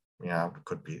outcome. It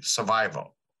could be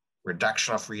survival,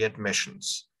 reduction of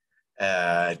readmissions.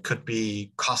 It could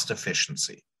be cost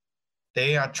efficiency.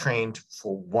 They are trained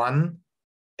for one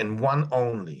and one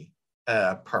only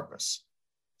purpose.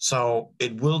 So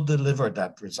it will deliver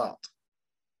that result.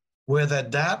 Whether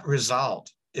that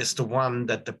result is the one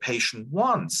that the patient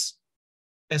wants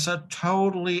is a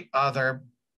totally other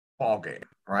ballgame,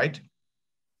 right?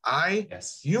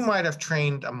 You might have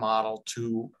trained a model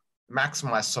to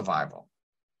maximize survival.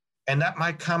 And that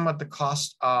might come at the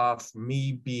cost of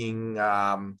me being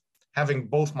having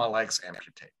both my legs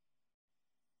amputated.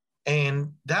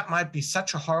 And that might be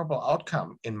such a horrible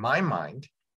outcome in my mind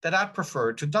that I'd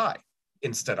prefer to die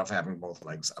instead of having both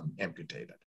legs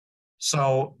amputated.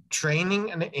 So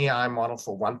training an AI model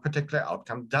for one particular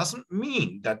outcome doesn't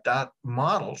mean that that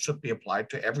model should be applied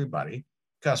to everybody,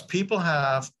 because people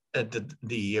have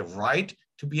the right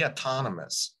to be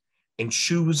autonomous in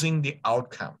choosing the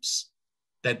outcomes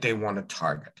that they want to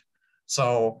target.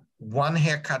 So one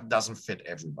haircut doesn't fit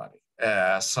everybody.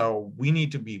 So we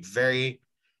need to be very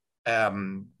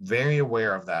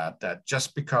aware of that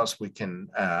just because we can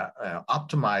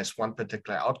optimize one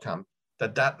particular outcome,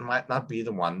 that might not be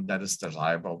the one that is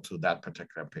desirable to that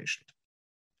particular patient.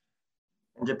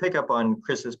 And to pick up on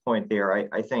Chris's point there,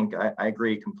 I think I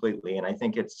agree completely. And I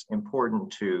think it's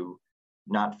important to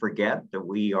not forget that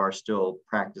we are still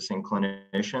practicing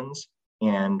clinicians,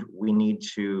 and we need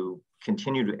to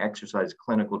continue to exercise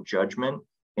clinical judgment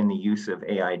in the use of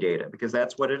AI data, because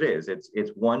that's what it is.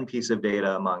 It's one piece of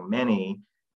data among many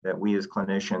that we as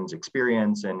clinicians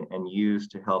experience and use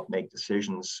to help make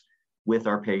decisions with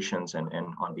our patients and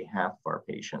on behalf of our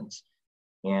patients.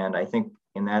 And I think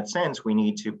in that sense, we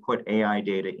need to put AI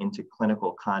data into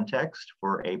clinical context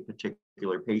for a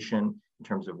particular patient in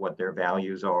terms of what their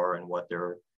values are and what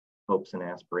their hopes and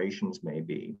aspirations may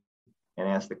be. And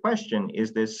ask the question,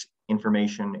 is this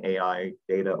information, AI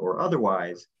data or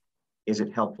otherwise, is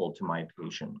it helpful to my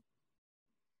patient?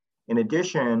 In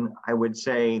addition, I would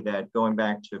say that going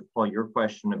back to, Paul, your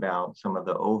question about some of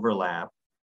the overlap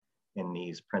in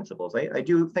these principles, I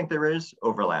do think there is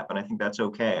overlap, and I think that's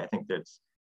okay. I think that's,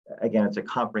 again, it's a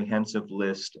comprehensive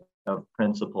list of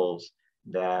principles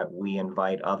that we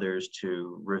invite others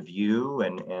to review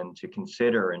and to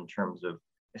consider in terms of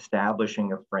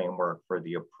establishing a framework for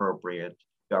the appropriate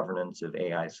governance of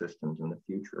AI systems in the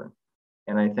future.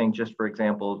 And I think just, for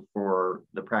example, for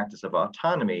the practice of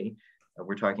autonomy,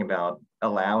 we're talking about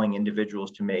allowing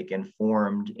individuals to make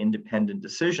informed, independent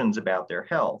decisions about their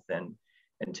health. And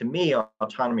to me,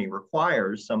 autonomy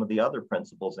requires some of the other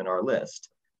principles in our list.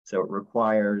 So it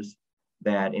requires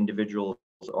that individuals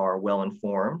are well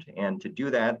informed. And to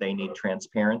do that, they need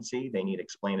transparency, they need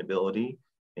explainability,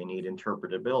 they need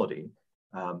interpretability.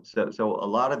 So a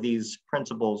lot of these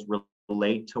principles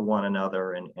relate to one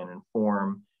another and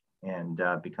inform and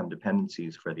become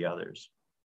dependencies for the others.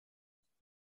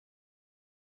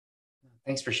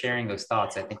 Thanks for sharing those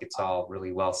thoughts. I think it's all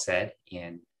really well said,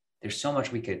 and there's so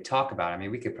much we could talk about. I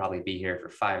mean, we could probably be here for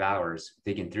 5 hours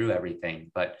digging through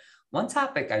everything, but one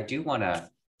topic I do want to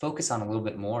focus on a little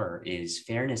bit more is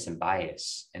fairness and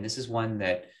bias. And this is one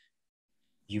that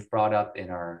you've brought up in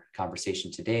our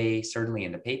conversation today, certainly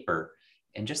in the paper.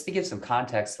 And just to give some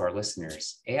context to our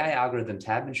listeners, AI algorithms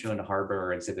have been shown to harbor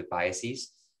or exhibit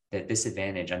biases that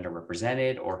disadvantage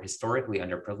underrepresented or historically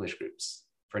underprivileged groups.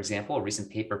 For example, a recent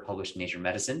paper published in Nature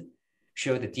Medicine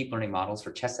showed that deep learning models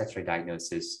for chest X-ray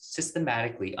diagnosis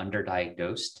systematically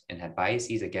underdiagnosed and had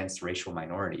biases against racial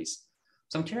minorities.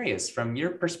 So I'm curious, from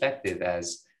your perspective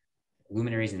as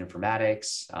luminaries in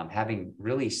informatics, having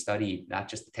really studied not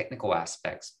just the technical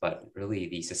aspects, but really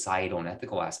the societal and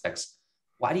ethical aspects,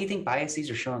 why do you think biases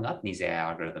are showing up in these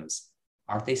AI algorithms?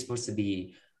 Aren't they supposed to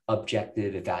be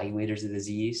objective evaluators of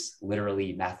disease,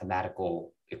 literally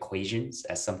mathematical equations,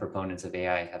 as some proponents of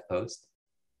AI have posed?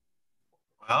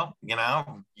 Well,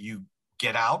 you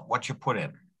get out what you put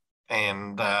in.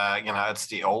 And, it's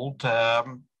the old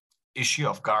issue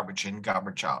of garbage in,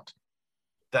 garbage out.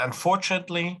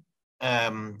 Unfortunately,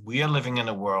 we are living in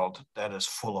a world that is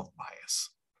full of bias.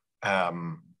 I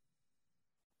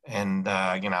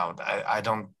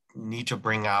don't need to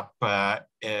bring up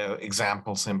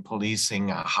examples in policing,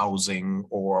 housing,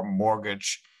 or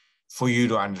mortgage for you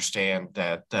to understand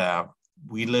that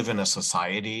we live in a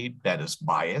society that is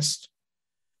biased,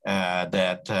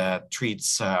 that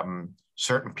treats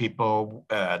certain people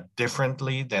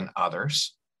differently than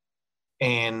others.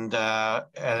 And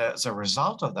as a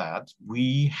result of that,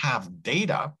 we have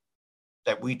data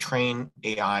that we train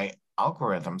AI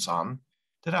algorithms on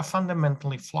that are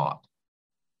fundamentally flawed.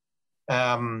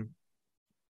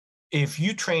 If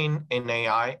you train an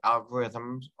AI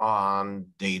algorithm on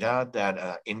data that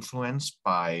are influenced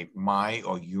by my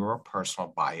or your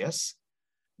personal bias,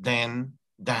 then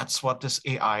that's what this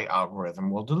AI algorithm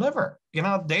will deliver.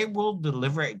 They will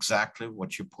deliver exactly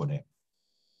what you put in.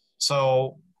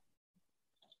 So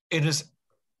it is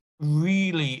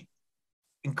really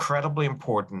incredibly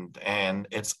important, and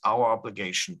it's our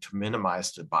obligation to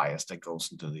minimize the bias that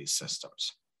goes into these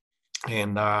systems.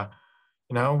 And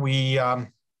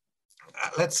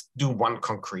let's do one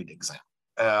concrete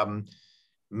example.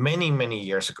 Many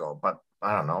years ago, but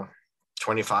I don't know,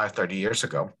 25, 30 years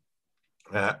ago,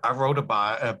 I wrote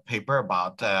a paper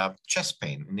about chest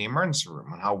pain in the emergency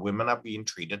room and how women are being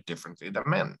treated differently than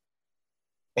men.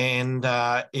 And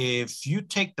if you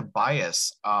take the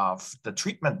bias of the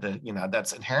treatment,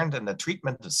 that's inherent in the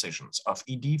treatment decisions of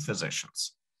ED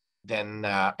physicians, then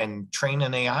and train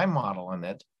an AI model on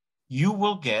it, you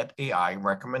will get AI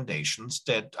recommendations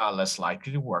that are less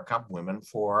likely to work up women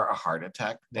for a heart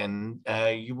attack than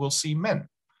you will see men.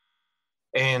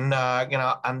 And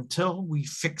until we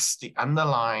fix the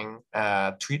underlying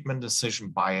treatment decision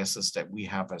biases that we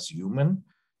have as human,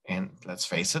 and let's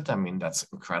face it, that's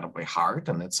incredibly hard,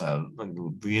 and it's a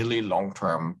really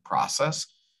long-term process,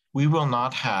 we will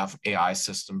not have AI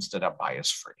systems that are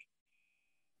bias-free.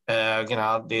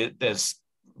 This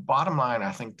bottom line,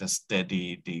 I think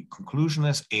the conclusion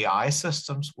is AI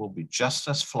systems will be just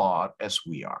as flawed as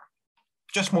we are,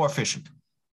 just more efficient.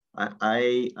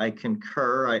 I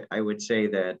concur. I would say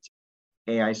that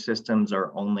AI systems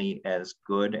are only as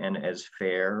good and as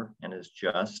fair and as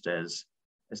just as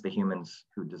the humans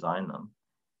who design them.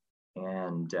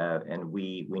 And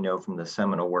we know from the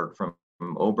seminal work from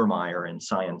Obermeyer in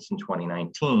Science in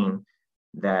 2019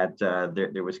 that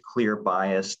there was clear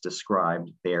bias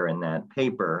described there in that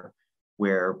paper,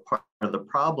 where part of the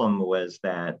problem was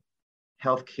that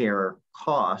healthcare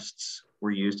costs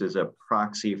were used as a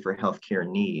proxy for healthcare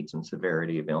needs and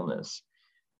severity of illness.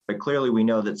 But clearly we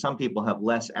know that some people have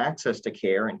less access to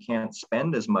care and can't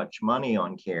spend as much money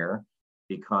on care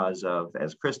because of,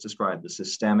 as Chris described, the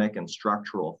systemic and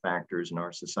structural factors in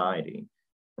our society.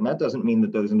 And that doesn't mean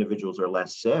that those individuals are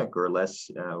less sick or less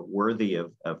worthy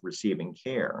of receiving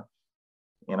care.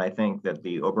 And I think that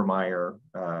the Obermeyer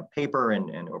paper and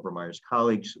Obermeyer's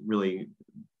colleagues really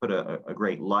put a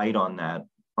great light on that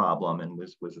problem, and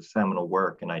was a seminal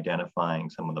work in identifying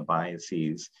some of the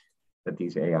biases that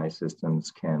these AI systems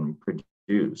can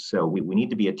produce. So we need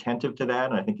to be attentive to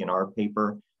that. And I think in our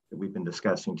paper that we've been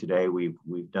discussing today,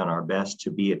 we've done our best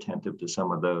to be attentive to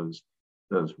some of those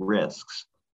risks.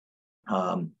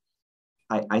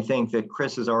 I think that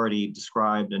Chris has already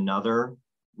described another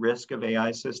risk of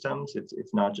AI systems.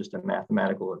 It's not just a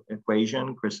mathematical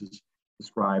equation. Chris has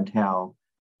described how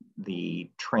the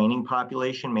training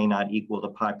population may not equal the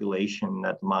population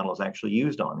that the model is actually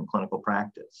used on in clinical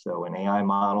practice. So an AI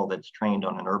model that's trained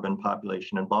on an urban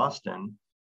population in Boston,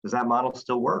 does that model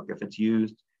still work if it's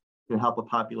used to help a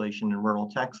population in rural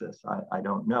Texas? I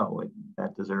don't know.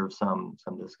 That deserves some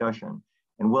discussion.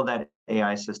 And will that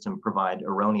AI system provide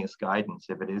erroneous guidance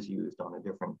if it is used on a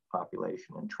different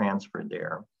population and transferred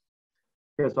there?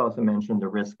 Chris also mentioned the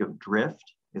risk of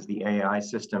drift. Is the AI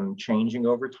system changing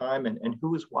over time, and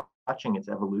who is watching its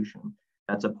evolution?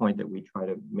 That's a point that we try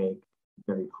to make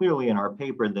very clearly in our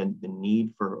paper, the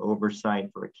need for oversight,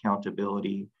 for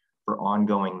accountability, for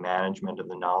ongoing management of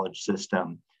the knowledge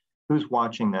system. Who's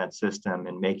watching that system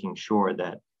and making sure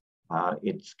that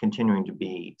it's continuing to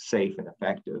be safe and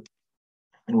effective.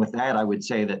 And with that, I would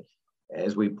say that,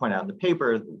 as we point out in the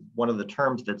paper, one of the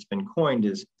terms that's been coined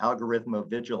is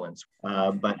algorithmovigilance,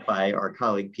 but by our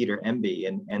colleague Peter Emby,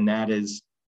 and that is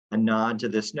a nod to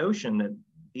this notion that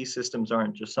these systems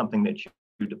aren't just something that you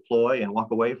deploy and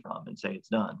walk away from and say it's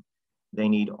done. They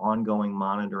need ongoing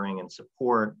monitoring and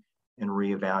support and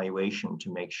reevaluation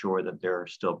to make sure that they're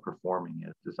still performing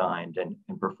as designed and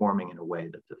performing in a way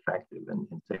that's effective and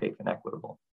safe and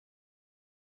equitable.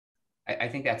 I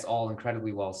think that's all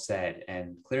incredibly well said.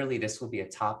 And clearly this will be a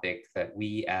topic that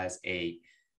we as a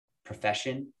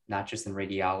profession, not just in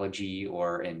radiology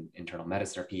or in internal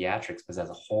medicine or pediatrics, but as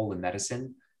a whole in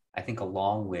medicine, I think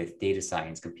along with data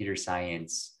science, computer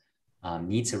science,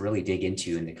 need to really dig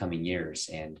into in the coming years.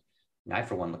 And I,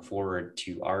 for one, look forward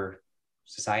to our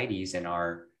societies and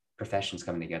our professions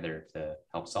coming together to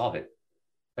help solve it.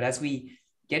 But as we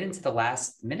get into the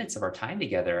last minutes of our time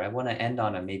together, I want to end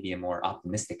on maybe a more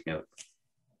optimistic note.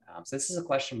 So this is a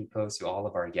question we pose to all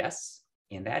of our guests,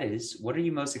 and that is, what are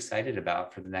you most excited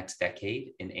about for the next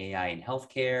decade in AI in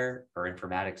healthcare or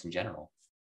informatics in general?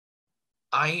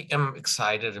 I am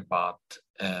excited about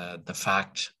the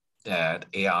fact that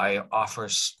AI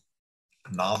offers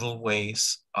novel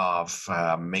ways of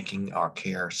making our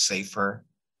care safer,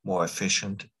 more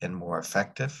efficient, and more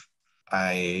effective.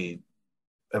 I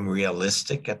am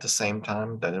realistic at the same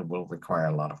time that it will require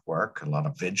a lot of work, a lot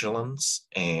of vigilance,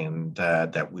 and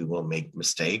that we will make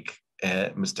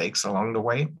mistakes along the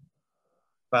way.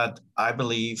 But I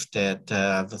believe that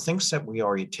the things that we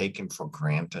already taken for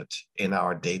granted in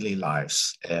our daily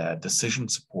lives, decision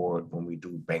support when we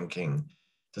do banking,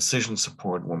 decision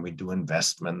support when we do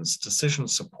investments, decision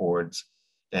support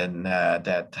and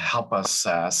that help us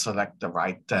select the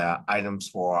right items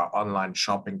for our online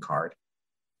shopping cart,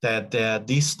 that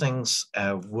these things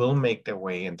will make their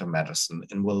way into medicine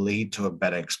and will lead to a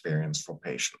better experience for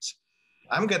patients.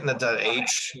 I'm getting at that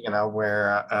age,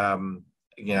 where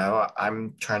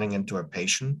I'm turning into a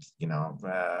patient.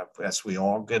 As we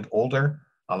all get older,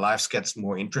 our lives gets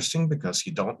more interesting because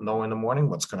you don't know in the morning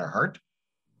what's going to hurt.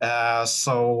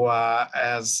 So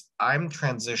as I'm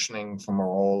transitioning from a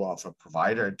role of a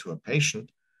provider to a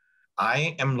patient,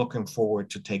 I am looking forward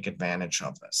to take advantage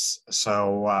of this.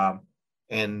 So,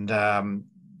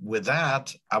 with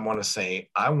that, I want to say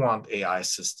I want AI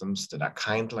systems that are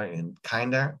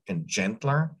kinder and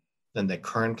gentler than they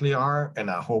currently are, and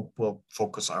I hope we'll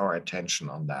focus our attention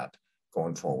on that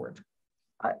going forward.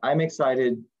 I'm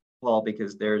excited, Paul,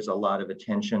 because there's a lot of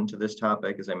attention to this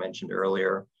topic, as I mentioned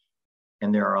earlier,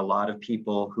 and there are a lot of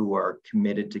people who are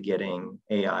committed to getting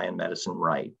AI in medicine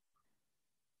right.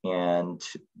 And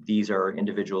these are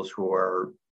individuals who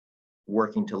are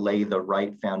working to lay the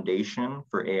right foundation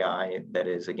for AI that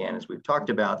is, again, as we've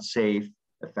talked about, safe,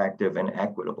 effective, and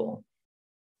equitable.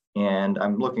 And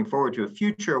I'm looking forward to a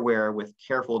future where, with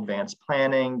careful advanced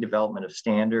planning, development of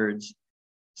standards,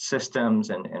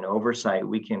 systems, and oversight,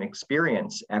 we can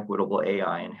experience equitable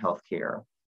AI in healthcare,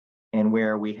 and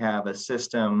where we have a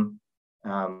system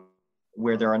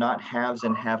where there are not haves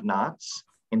and have-nots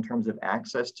in terms of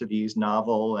access to these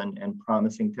novel and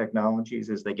promising technologies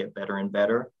as they get better and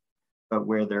better, but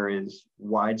where there is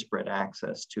widespread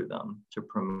access to them to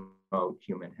promote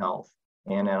human health.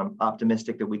 And I'm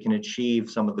optimistic that we can achieve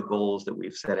some of the goals that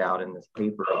we've set out in this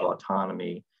paper of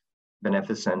autonomy,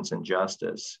 beneficence, and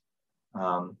justice.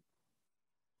 And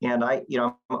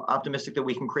I'm optimistic that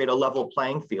we can create a level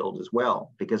playing field as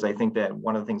well, because I think that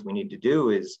one of the things we need to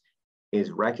do is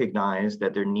recognize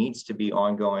that there needs to be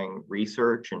ongoing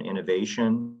research and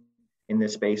innovation in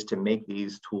this space to make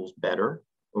these tools better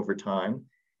over time.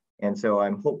 And so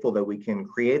I'm hopeful that we can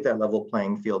create that level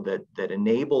playing field that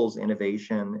enables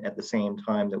innovation at the same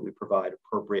time that we provide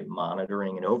appropriate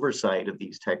monitoring and oversight of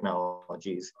these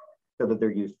technologies so that they're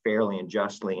used fairly and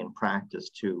justly in practice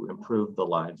to improve the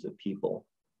lives of people,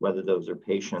 whether those are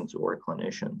patients or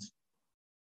clinicians.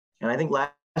 And I think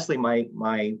lastly,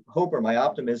 my hope or my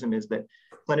optimism is that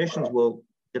clinicians will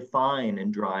define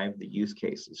and drive the use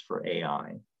cases for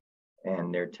AI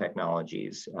and their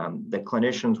technologies. The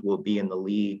clinicians will be in the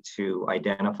lead to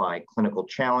identify clinical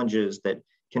challenges that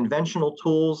conventional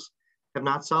tools have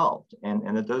not solved,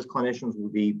 and that those clinicians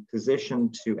will be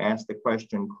positioned to ask the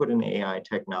question, could an AI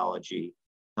technology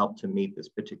help to meet this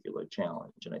particular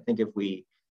challenge? And I think if we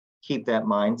keep that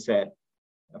mindset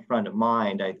front of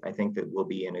mind, I think that we'll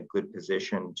be in a good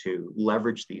position to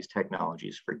leverage these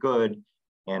technologies for good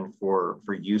and for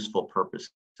useful purposes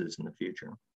in the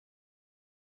future.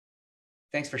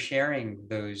 Thanks for sharing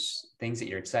those things that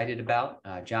you're excited about,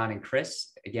 John and Chris.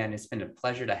 Again, it's been a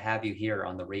pleasure to have you here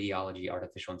on the Radiology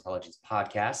Artificial Intelligence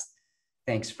podcast.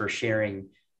 Thanks for sharing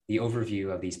the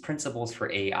overview of these principles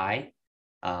for AI,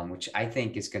 which I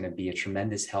think is going to be a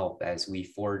tremendous help as we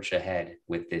forge ahead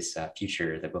with this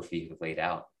future that both of you have laid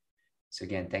out. So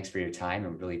again, thanks for your time,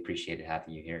 and really appreciated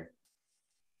having you here.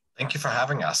 Thank you for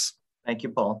having us. Thank you,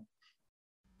 Paul.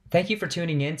 Thank you for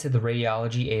tuning in to the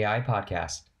Radiology AI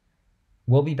podcast.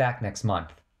 We'll be back next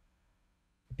month.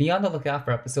 Be on the lookout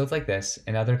for episodes like this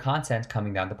and other content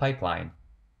coming down the pipeline.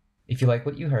 If you like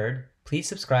what you heard, please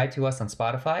subscribe to us on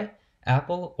Spotify,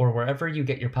 Apple, or wherever you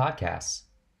get your podcasts.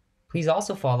 Please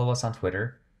also follow us on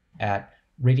Twitter at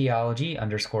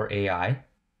radiology_AI.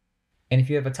 And if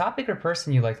you have a topic or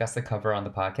person you'd like us to cover on the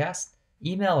podcast,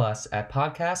 email us at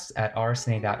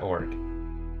podcasts@rsna.org.